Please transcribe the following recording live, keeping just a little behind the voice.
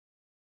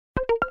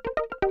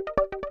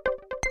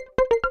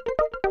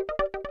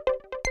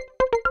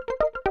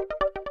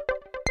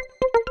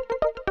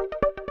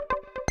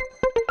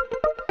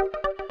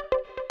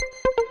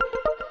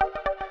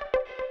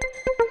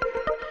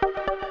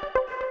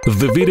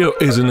The video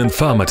is an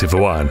informative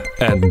one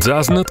and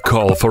does not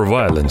call for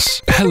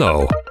violence.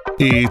 Hello,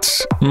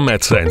 it's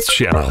Mad Science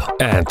Channel,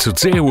 and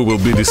today we will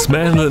be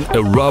dismantling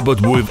a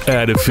robot with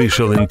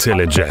artificial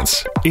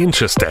intelligence.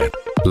 Interested?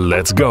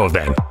 Let's go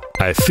then!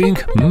 I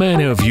think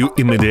many of you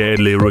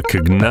immediately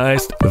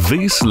recognized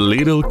this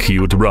little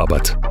cute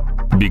robot,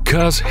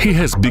 because he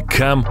has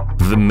become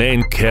the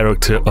main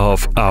character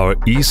of our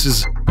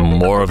ISIS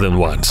more than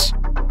once.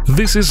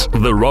 This is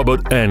the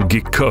robot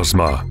Anki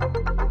Kozmo.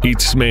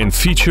 Its main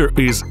feature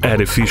is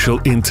artificial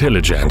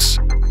intelligence.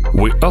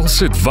 We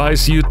also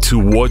advise you to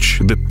watch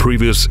the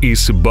previous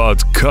issue about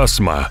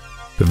Kozmo.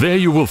 There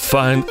you will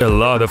find a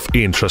lot of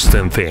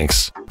interesting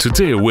things.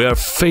 Today we are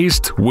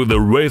faced with a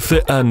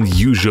rather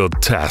unusual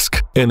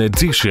task. In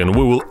addition,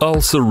 we will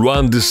also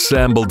run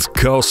disassembled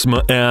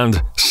Kozmo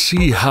and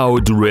see how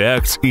it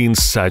reacts in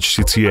such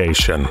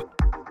situation.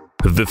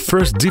 The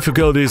first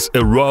difficulties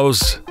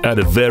arose at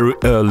a very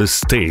early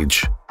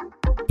stage.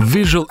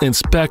 Visual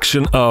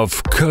inspection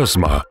of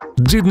Kozmo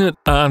did not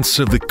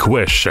answer the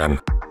question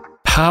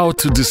how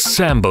to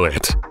disassemble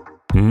it.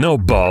 No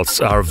bolts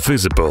are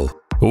visible.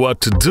 What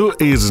to do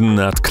is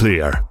not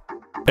clear.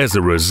 As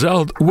a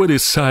result, we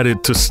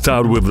decided to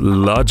start with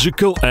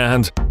logical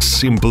and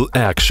simple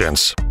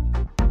actions.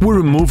 We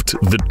removed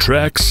the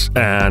tracks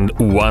and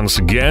once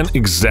again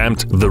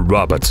examined the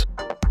robot.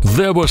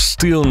 There were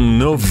still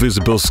no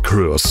visible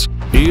screws.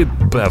 It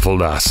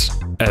baffled us.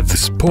 At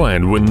this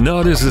point, we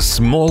noticed a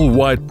small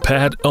white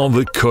pad on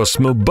the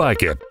Kozmo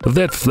bucket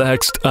that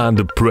flexed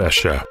under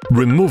pressure.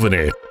 Removing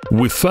it,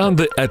 we found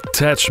the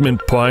attachment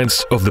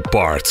points of the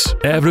parts.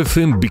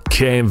 Everything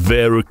became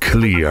very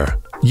clear.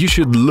 You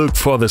should look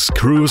for the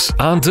screws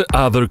under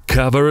other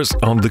covers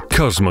on the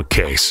Kozmo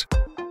case.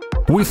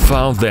 We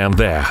found them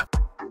there.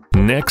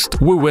 Next,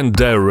 we went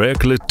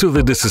directly to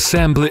the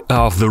disassembly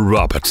of the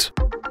robot.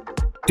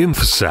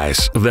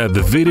 Emphasize that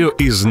the video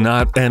is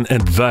not an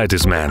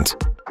advertisement.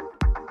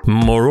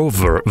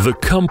 Moreover, the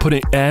company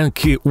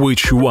Anki,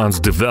 which once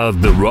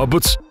developed the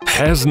robots,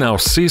 has now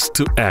ceased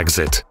to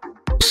exist.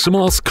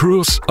 Small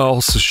screws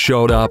also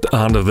showed up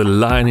under the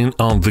lining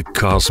on the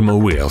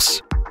Kozmo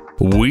wheels.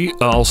 We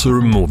also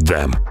removed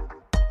them.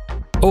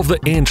 Of the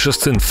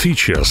interesting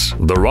features,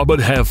 the robot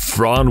has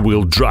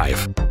front-wheel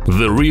drive.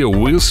 The rear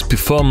wheels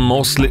perform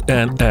mostly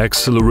an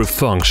auxiliary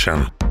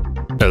function,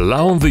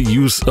 allowing the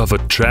use of a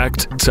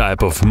tracked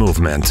type of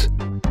movement.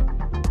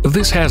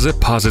 This has a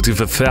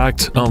positive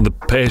effect on the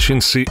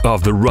patience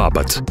of the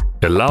robot,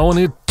 allowing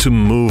it to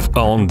move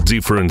on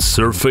different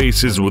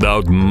surfaces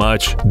without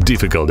much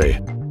difficulty.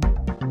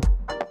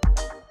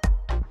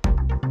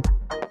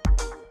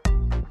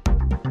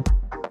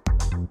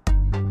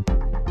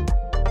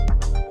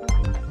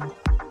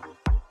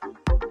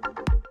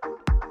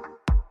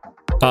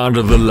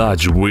 Under the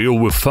large wheel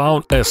we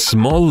found a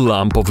small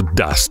lump of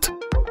dust.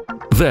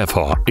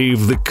 Therefore,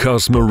 if the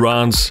Kozmo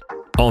runs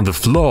on the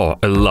floor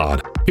a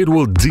lot, it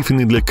will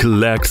definitely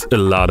collect a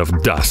lot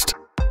of dust.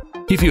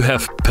 If you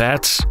have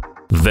pets,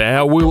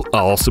 there will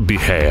also be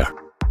hair.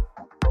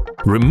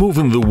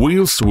 Removing the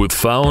wheels, we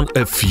found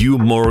a few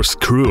more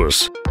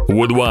screws,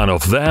 with one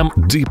of them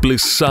deeply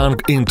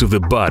sunk into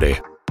the body.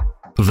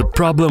 The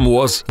problem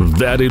was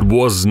that it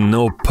was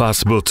not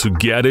possible to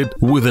get it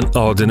with an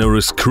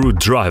ordinary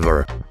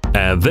screwdriver,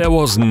 and there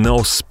was no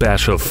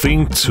special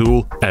thin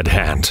tool at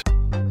hand.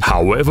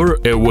 However,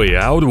 a way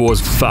out was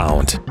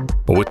found.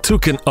 We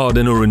took an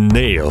ordinary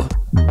nail,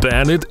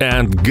 bent it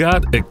and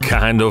got a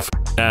kind of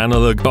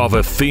analog of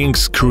a thin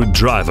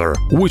screwdriver,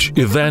 which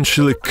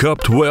eventually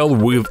coped well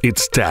with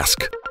its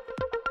task.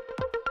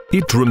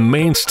 It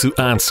remains to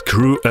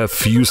unscrew a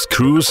few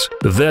screws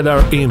that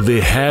are in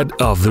the head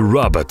of the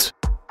robot.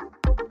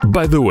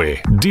 By the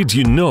way, did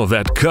you know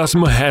that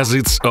Kozmo has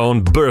its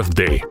own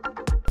birthday?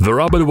 The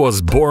robot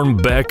was born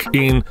back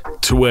in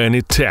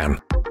 2010.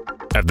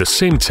 At the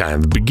same time,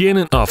 the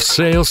beginning of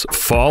sales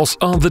falls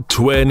on the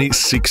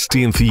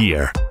 2016th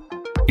year.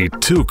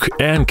 It took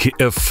Anki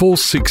a full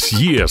 6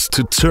 years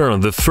to turn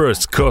the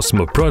first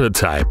Kozmo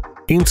prototype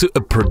into a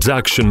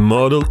production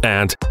model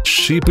and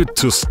ship it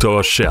to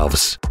store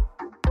shelves.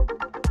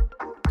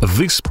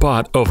 This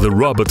part of the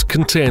robot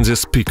contains a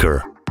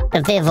speaker.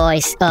 The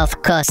voice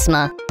of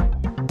Kozmo.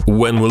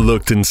 When we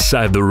looked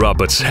inside the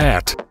robot's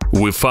head,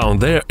 we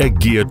found there a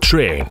gear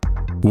train,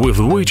 with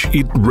which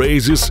it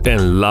raises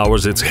and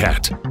lowers its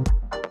head.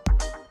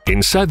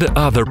 Inside the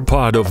other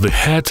part of the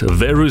head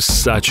there is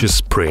such a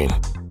spring.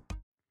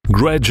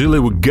 Gradually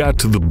we got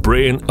to the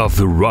brain of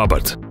the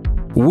robot.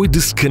 We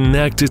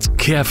disconnected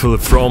carefully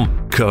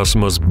from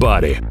Kozmo's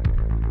body.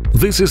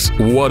 This is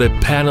what a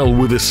panel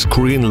with a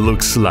screen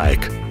looks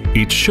like.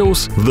 It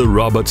shows the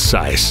robot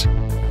size.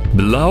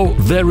 Below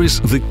there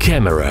is the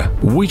camera,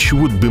 which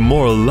would be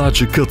more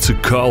logical to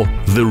call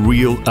the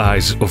real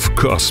eyes of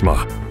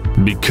Kozmo,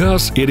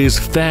 because it is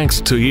thanks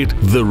to it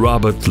the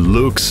robot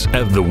looks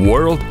at the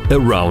world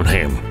around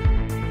him.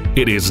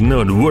 It is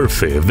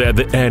noteworthy that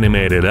the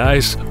animated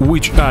eyes,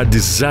 which are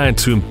designed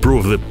to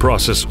improve the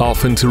process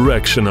of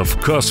interaction of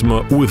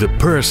Kozmo with a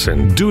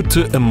person due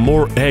to a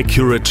more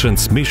accurate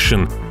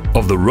transmission,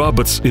 of the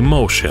robot's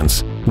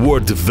emotions were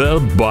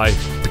developed by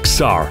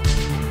Pixar,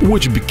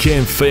 which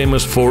became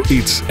famous for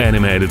its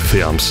animated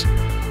films.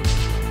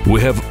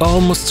 We have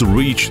almost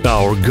reached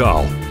our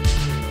goal.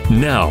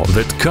 Now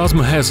that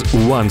Kozmo has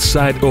one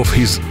side of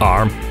his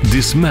arm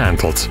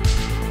dismantled,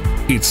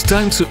 it's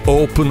time to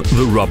open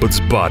the robot's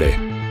body.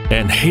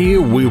 And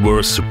here we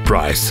were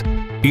surprised.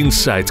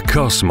 Inside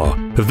Kozmo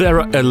there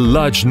are a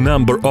large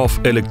number of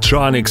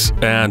electronics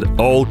and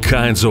all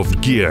kinds of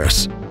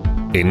gears.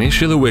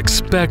 Initially we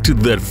expected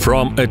that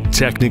from a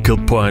technical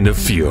point of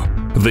view,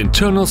 the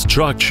internal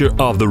structure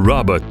of the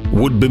robot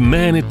would be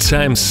many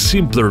times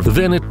simpler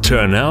than it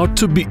turned out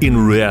to be in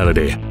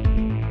reality.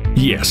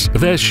 Yes,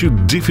 there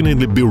should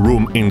definitely be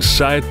room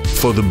inside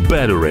for the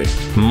battery,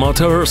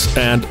 motors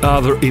and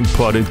other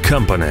important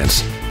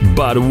components,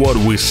 but what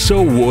we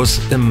saw was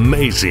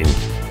amazing.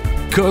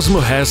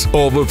 Kozmo has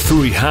over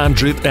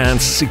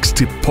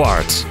 360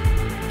 parts,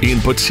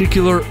 in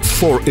particular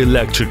 4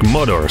 electric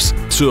motors,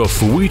 2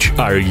 of which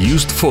are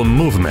used for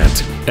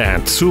movement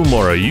and 2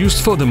 more are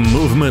used for the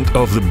movement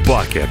of the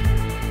bucket.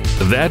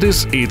 That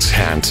is its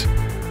hand.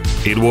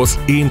 It was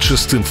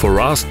interesting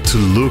for us to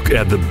look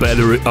at the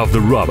battery of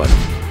the robot.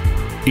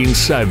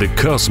 Inside the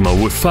Kozmo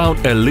we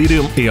found a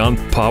lithium-ion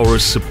power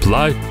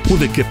supply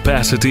with a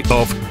capacity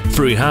of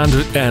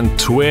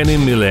 320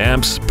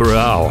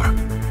 mAh.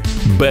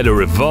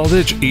 Battery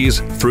voltage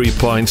is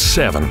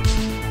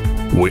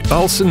 3.7. We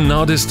also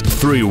noticed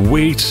 3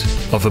 weights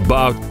of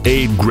about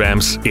 8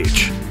 grams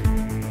each.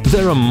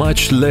 There are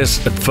much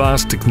less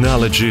advanced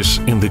technologies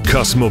in the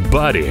Kozmo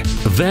body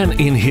than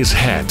in his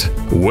head,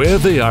 where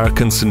they are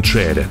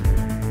concentrated.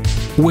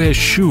 We are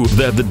sure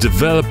that the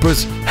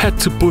developers had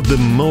to put the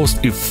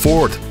most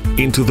effort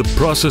into the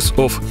process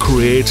of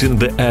creating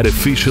the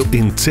artificial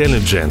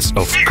intelligence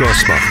of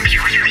Kozmo.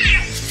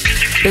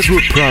 As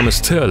we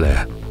promised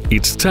earlier,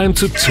 it's time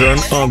to turn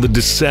on the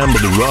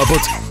disassembled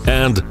robot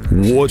and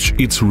watch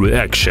its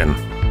reaction.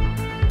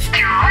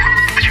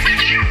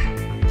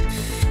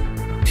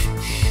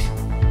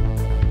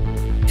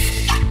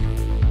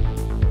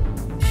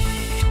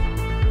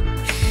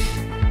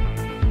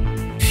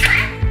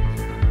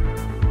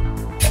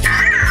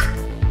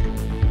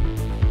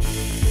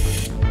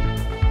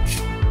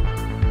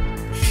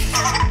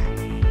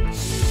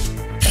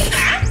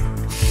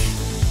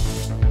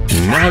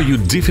 Now you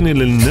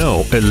definitely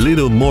know a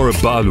little more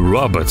about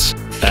robots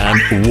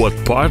and what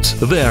parts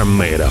they are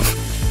made of.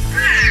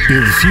 In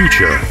the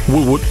future,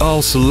 we would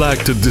also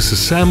like to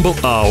disassemble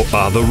our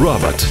other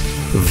robot,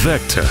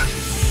 Vector.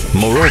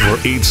 Moreover,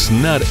 it's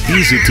not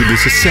easy to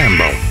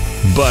disassemble,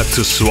 but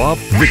to swap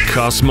the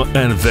Kozmo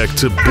and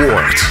Vector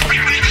boards.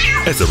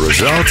 As a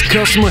result,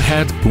 Kozmo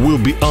head will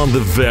be on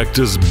the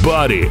Vector's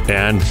body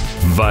and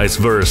vice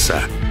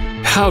versa.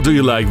 How do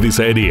you like this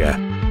idea?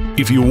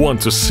 If you want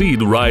to see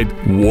it, write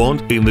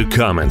 "want" in the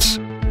comments.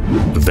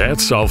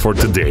 That's all for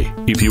today.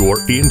 If you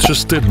are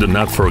interested, do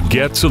not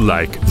forget to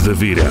like the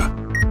video.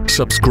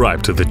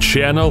 Subscribe to the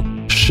channel,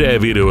 share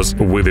videos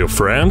with your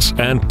friends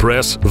and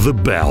press the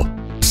bell,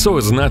 so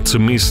as not to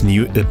miss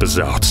new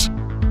episodes.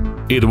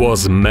 It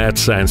was Mad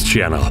Science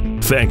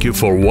Channel. Thank you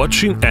for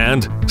watching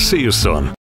and see you soon.